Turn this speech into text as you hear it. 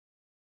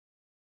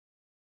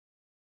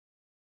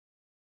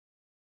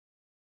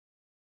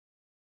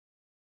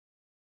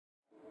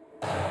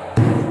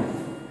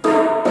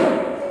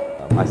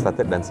I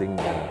started dancing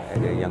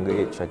at a younger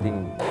age. I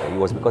think it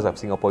was because of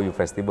Singapore Youth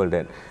Festival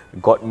that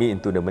got me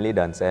into the Malay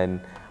dance,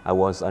 and I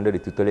was under the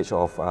tutelage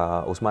of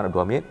Osman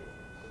Abdul Hamid.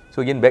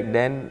 So again, back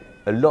then,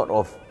 a lot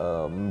of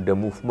the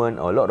movement,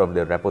 or a lot of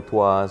the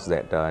repertoires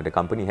that the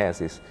company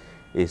has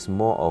is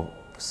more of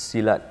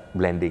Silat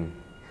blending.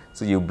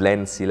 So you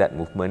blend Silat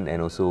movement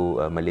and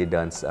also Malay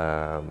dance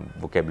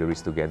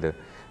vocabularies together.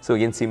 So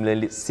again,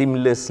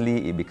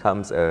 seamlessly it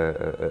becomes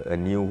a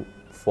new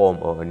form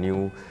or a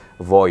new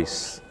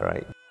voice,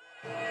 right?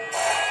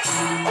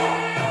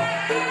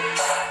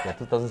 Yeah,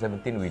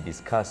 2017 we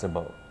discussed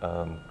about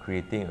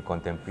creating a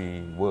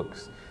contemporary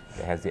works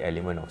that has the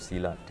element of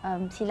Silat.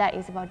 Silat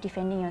is about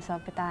defending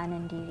yourself,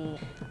 pertahanan diri.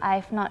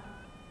 I've not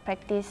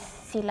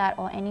practiced Silat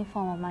or any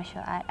form of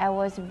martial art. I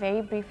was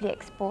very briefly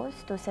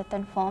exposed to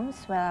certain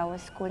forms while I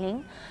was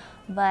schooling,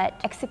 but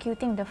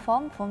executing the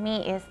form for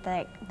me is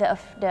like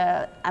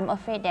I'm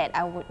afraid that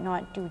I would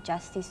not do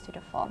justice to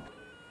the form.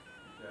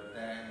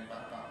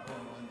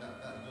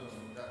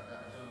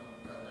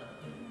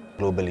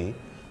 Globally,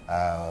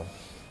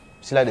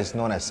 Silat is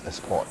known as a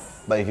sport,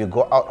 but if you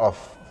go out of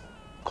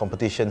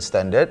competition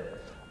standard,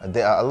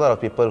 there are a lot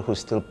of people who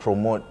still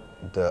promote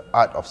the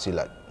art of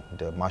Silat,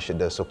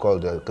 the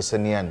so-called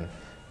kesenian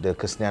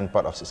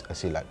part of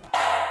Silat.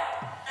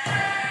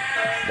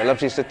 Dalam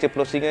Setia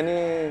Pulau Singa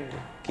ni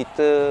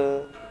kita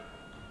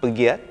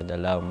pegiat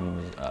dalam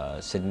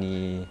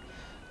seni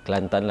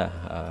Kelantan lah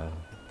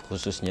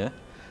khususnya.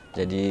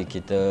 Jadi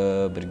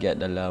kita bergiat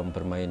dalam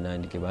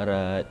permainan di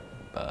Barat,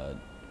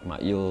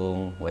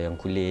 makyung, wayang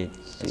kulit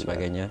dan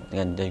sebagainya,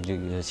 dan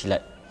juga silat.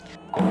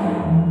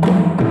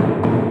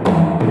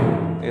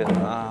 Ya,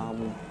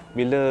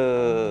 bila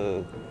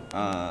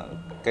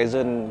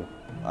Kaizen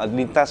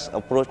Lintas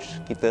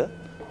approach kita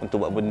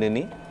untuk buat benda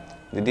ni,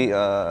 jadi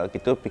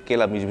kita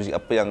fikirlah muzik-muzik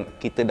apa yang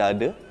kita dah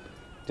ada.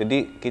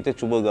 Jadi kita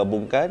cuba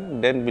gabungkan,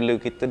 dan bila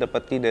kita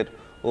dapati that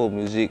oh,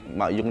 muzik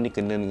makyung ni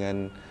kena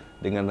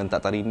dengan rentak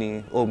tari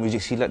ni, oh, muzik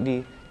silat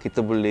ni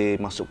kita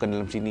boleh masukkan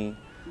dalam sini.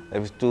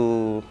 Lepas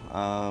tu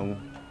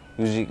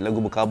muzik lagu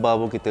berkhabar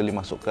pun kita boleh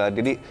masukkan.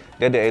 Jadi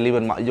dia ada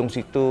elemen makyung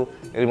situ,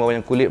 elemen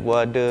wayang kulit pun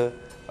ada,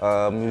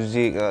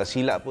 muzik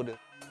silat pun ada.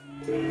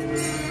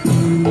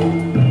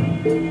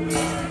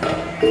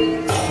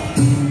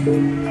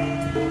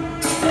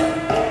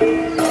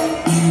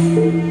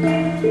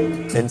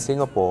 In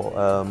Singapore,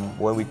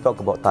 when we talk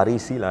about tari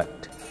silat,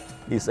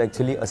 it's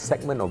actually a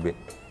segment of it.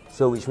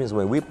 So which means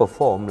when we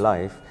perform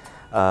live,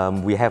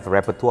 we have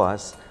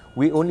repertoires.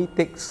 We only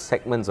take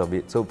segments of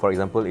it. So for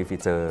example, if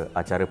it's a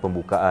acara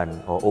pembukaan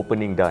or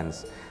opening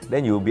dance,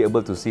 then you'll be able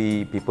to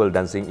see people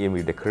dancing in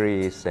with the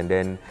craze, and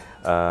then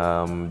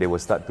they will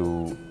start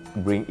to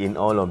bring in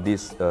all of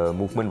these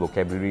movement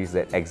vocabularies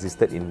that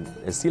existed in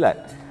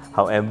Silat.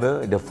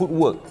 However, the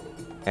footwork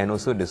and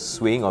also the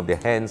swaying of the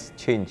hands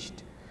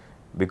changed,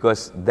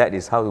 because that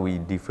is how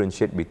we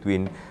differentiate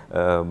between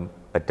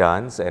a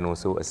dance and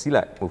also a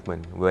Silat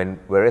movement.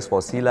 Whereas for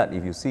Silat,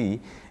 if you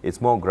see,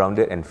 it's more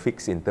grounded and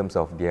fixed in terms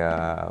of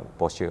their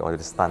posture or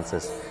the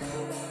stances.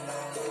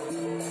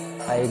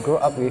 I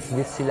grew up with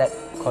this Silat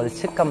called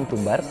Cekam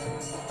Tumbar,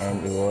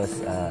 and it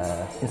was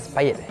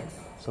inspired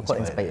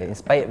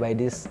by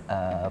this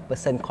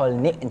person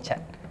called Nek Enchat.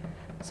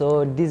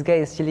 So this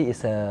guy actually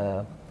is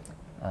a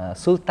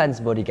Sultan's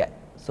bodyguard.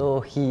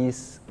 So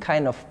his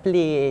kind of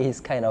play,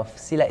 his kind of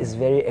Silat is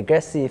very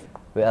aggressive.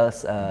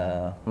 Whereas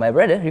my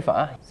brother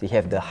Rifa'ah, he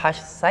have the harsh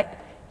side.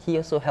 He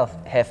also have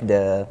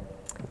the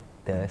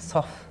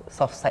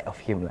soft side of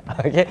him,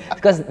 okay?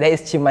 Because there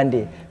is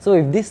Cimande. So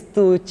with these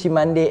two,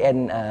 Cimande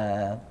and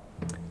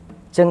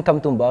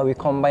Cengkam Tumba, we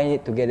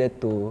combine it together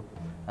to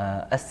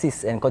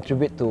assist and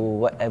contribute to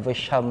whatever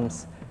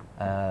Syam's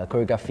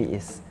choreography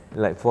is.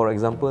 Like for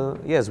example,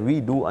 yes,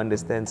 we do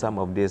understand some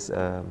of this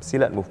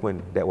Silat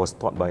movement that was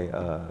taught by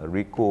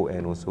Rico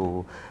and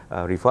also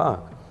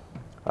Rifa'ah.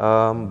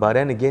 But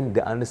then again,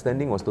 the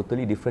understanding was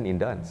totally different in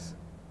dance,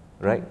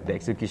 right? The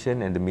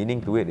execution and the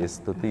meaning to it is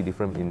totally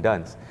different in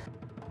dance.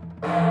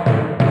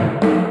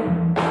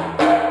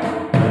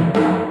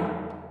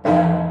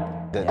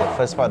 The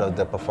first part of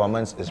the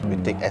performance is we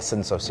take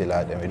essence of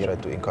Silat and we try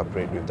to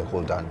incorporate with the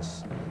whole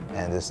dance.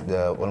 And this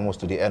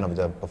almost to the end of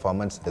the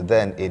performance,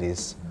 then it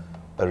is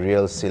a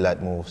real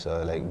Silat moves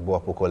like buah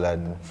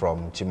pukulan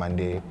from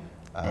Cimande,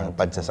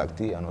 Panca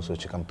Sakti, and also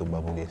Cekam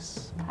Tumba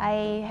Bugis.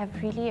 I have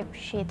really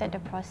appreciated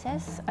the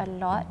process a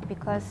lot,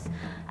 because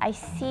I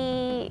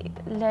see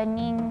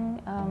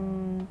learning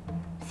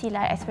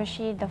Silat,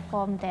 especially the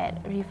form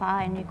that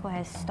Rifa'ah and Rico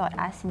has taught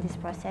us in this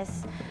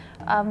process.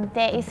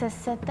 There is a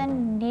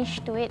certain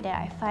niche to it that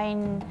I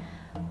find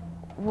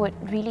would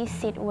really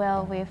sit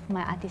well with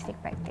my artistic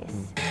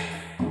practice.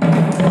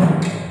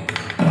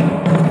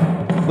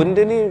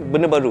 Benda ni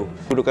benda baru.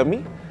 Guru kami,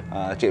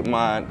 Cik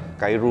Mat,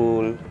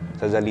 Khairul,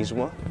 Sazali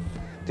semua.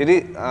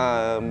 Jadi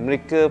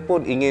mereka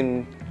pun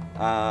ingin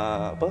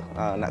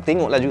nak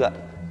tengoklah juga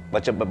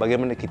macam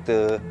bagaimana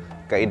kita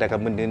kaedahkan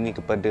benda ni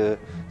kepada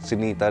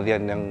seni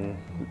tarian yang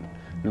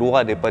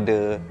luar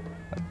daripada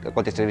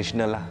konteks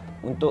tradisional lah.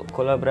 Untuk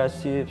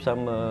kolaborasi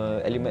bersama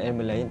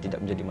elemen-elemen lain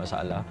tidak menjadi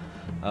masalah.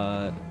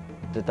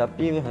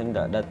 Tetapi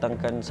hendak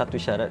datangkan satu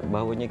syarat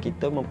bahawanya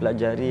kita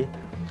mempelajari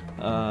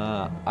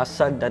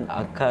asal dan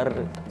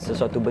akar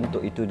sesuatu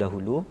bentuk itu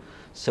dahulu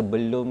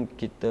sebelum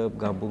kita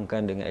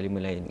gabungkan dengan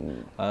elemen lain.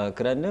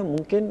 Kerana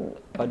mungkin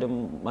pada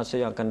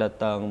masa yang akan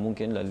datang,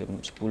 mungkin dalam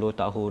 10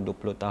 tahun,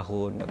 20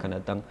 tahun akan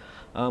datang,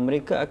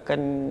 mereka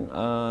akan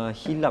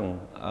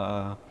hilang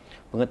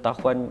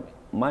pengetahuan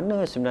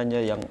mana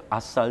sebenarnya yang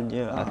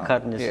asalnya,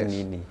 akarnya seni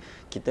ini.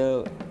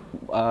 Kita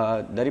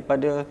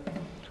daripada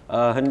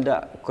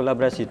hendak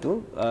kolaborasi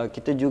itu,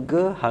 kita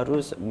juga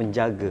harus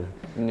menjaga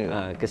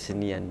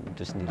kesenian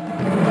itu sendiri.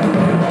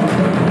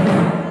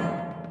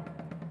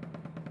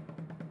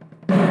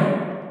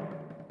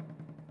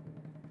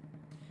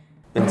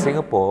 In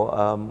Singapore,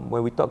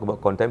 when we talk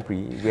about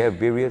contemporary, we have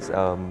various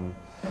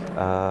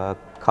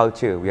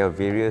culture, we have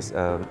various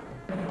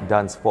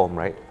dance form,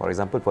 right? For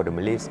example, for the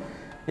Malays,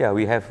 yeah,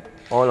 we have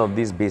all of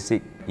these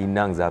basic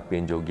inang,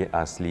 zapin, joget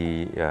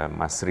asli,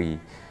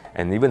 masri,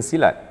 and even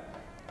silat.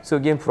 So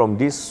again, from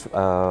these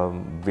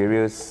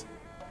various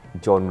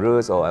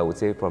genres, or I would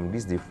say from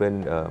these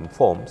different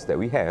forms that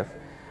we have,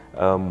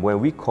 when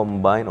we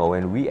combine or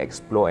when we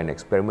explore and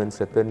experiment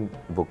certain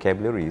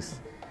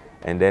vocabularies,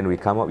 and then we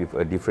come up with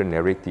a different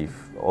narrative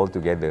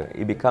altogether,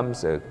 it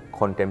becomes a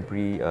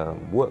contemporary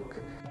work.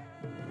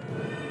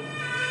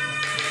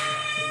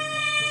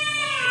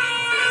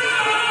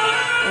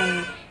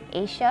 In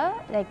Asia,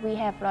 like we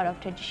have a lot of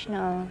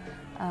traditional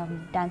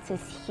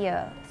dances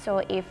here.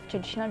 So if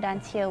traditional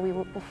dance here, we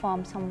would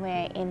perform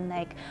somewhere in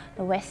like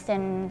the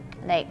Western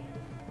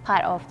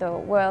part of the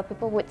world,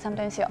 people would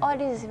sometimes say, oh,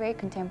 this is very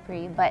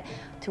contemporary, but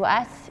to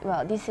us,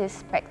 well, this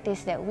is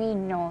practice that we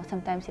know,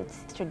 sometimes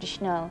it's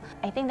traditional.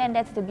 I think then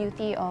that's the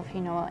beauty of, you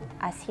know,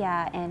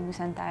 Asia and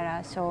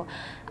Nusantara. So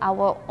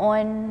our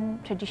own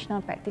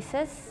traditional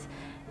practices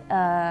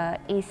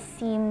is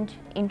seemed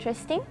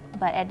interesting,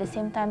 but at the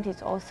same time,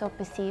 it's also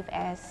perceived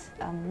as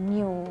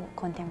new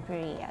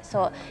contemporary. Yeah.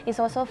 So it's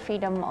also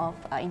freedom of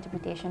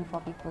interpretation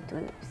for people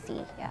to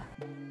see. Yeah.